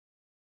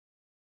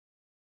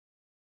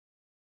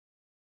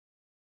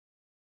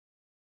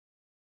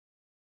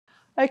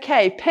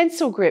Okay,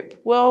 pencil grip.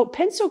 Well,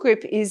 pencil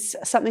grip is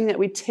something that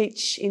we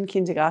teach in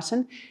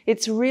kindergarten.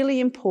 It's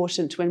really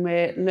important when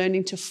they're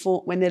learning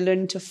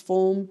to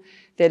form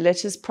their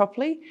letters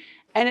properly.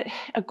 And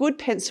a good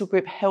pencil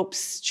grip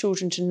helps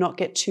children to not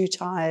get too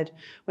tired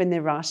when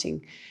they're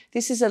writing.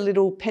 This is a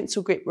little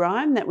pencil grip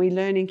rhyme that we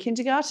learn in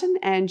kindergarten,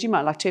 and you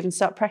might like to even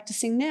start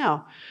practicing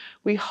now.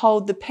 We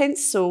hold the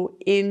pencil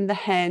in the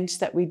hand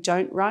that we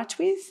don't write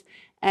with,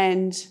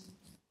 and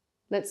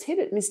let's hit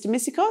it, Mr.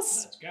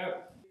 Missikos. Let's go.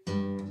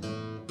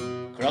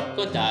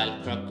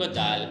 Crocodile,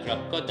 crocodile,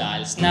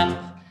 crocodile,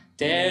 snap,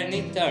 turn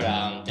it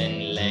around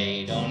and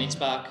lay it on its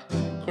back.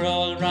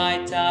 Crawl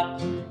right up,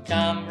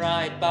 come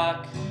right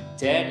back,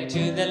 turn it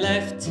to the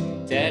left,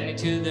 turn it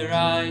to the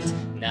right.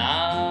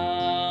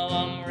 Now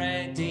I'm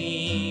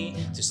ready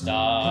to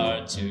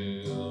start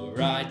to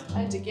write.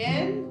 And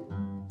again.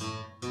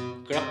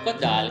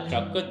 Crocodile,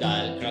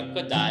 crocodile,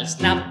 crocodile,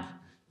 snap,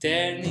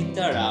 turn it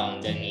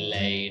around and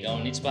lay it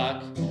on its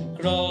back.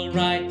 Crawl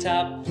right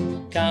up,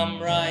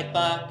 come right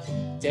back,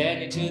 turn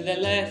it to the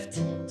left,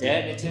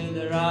 turn it to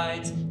the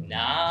right.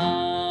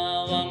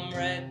 Now I'm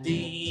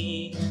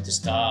ready to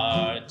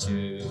start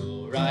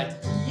to write.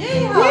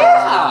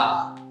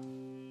 Yeah!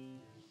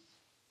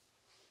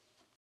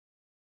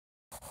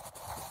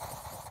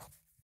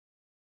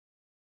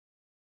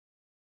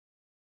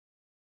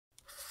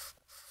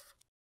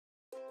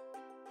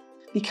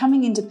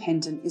 Becoming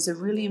independent is a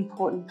really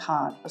important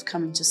part of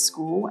coming to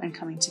school and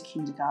coming to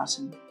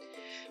kindergarten.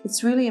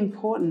 It's really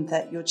important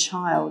that your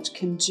child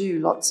can do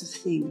lots of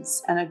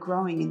things and are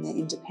growing in their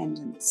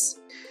independence.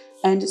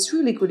 And it's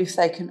really good if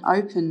they can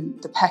open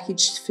the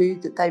packaged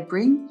food that they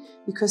bring,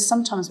 because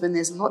sometimes when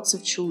there's lots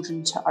of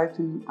children to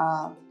open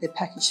their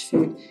packaged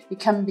food, it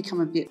can become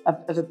a bit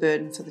of a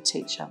burden for the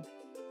teacher.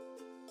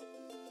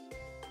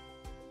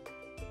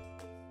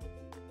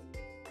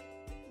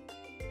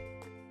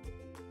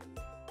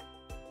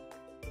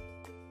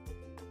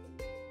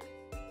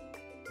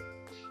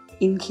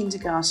 In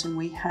kindergarten,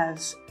 we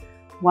have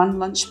one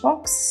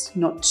lunchbox,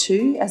 not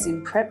two, as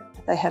in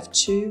prep, they have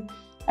two.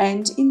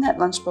 And in that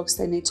lunchbox,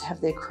 they need to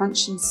have their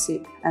crunch and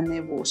sip and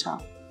their water.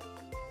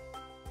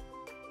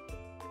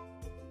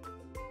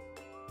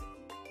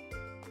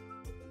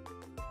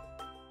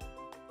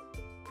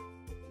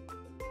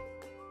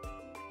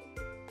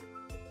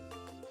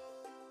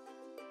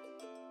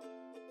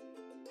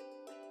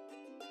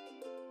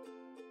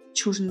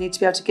 Children need to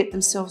be able to get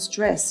themselves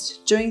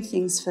dressed. Doing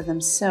things for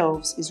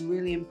themselves is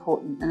really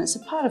important, and it's a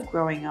part of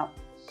growing up.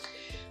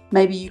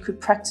 Maybe you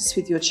could practice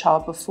with your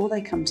child before they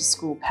come to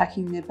school,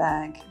 packing their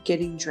bag,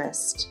 getting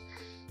dressed.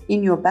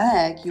 In your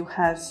bag, you'll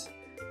have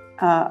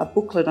a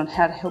booklet on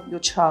how to help your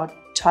child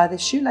tie their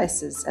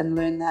shoelaces, and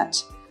learn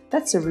that.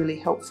 That's a really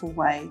helpful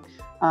way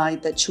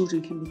that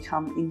children can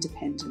become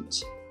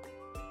independent.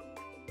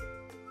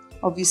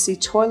 Obviously,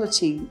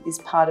 toileting is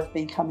part of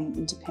becoming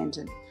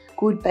independent.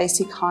 Good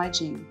basic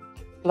hygiene,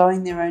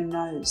 blowing their own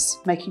nose,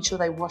 making sure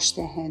they wash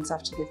their hands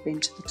after they've been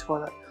to the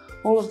toilet.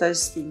 All of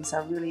those things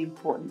are really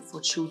important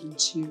for children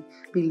to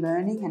be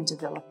learning and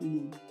developing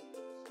in.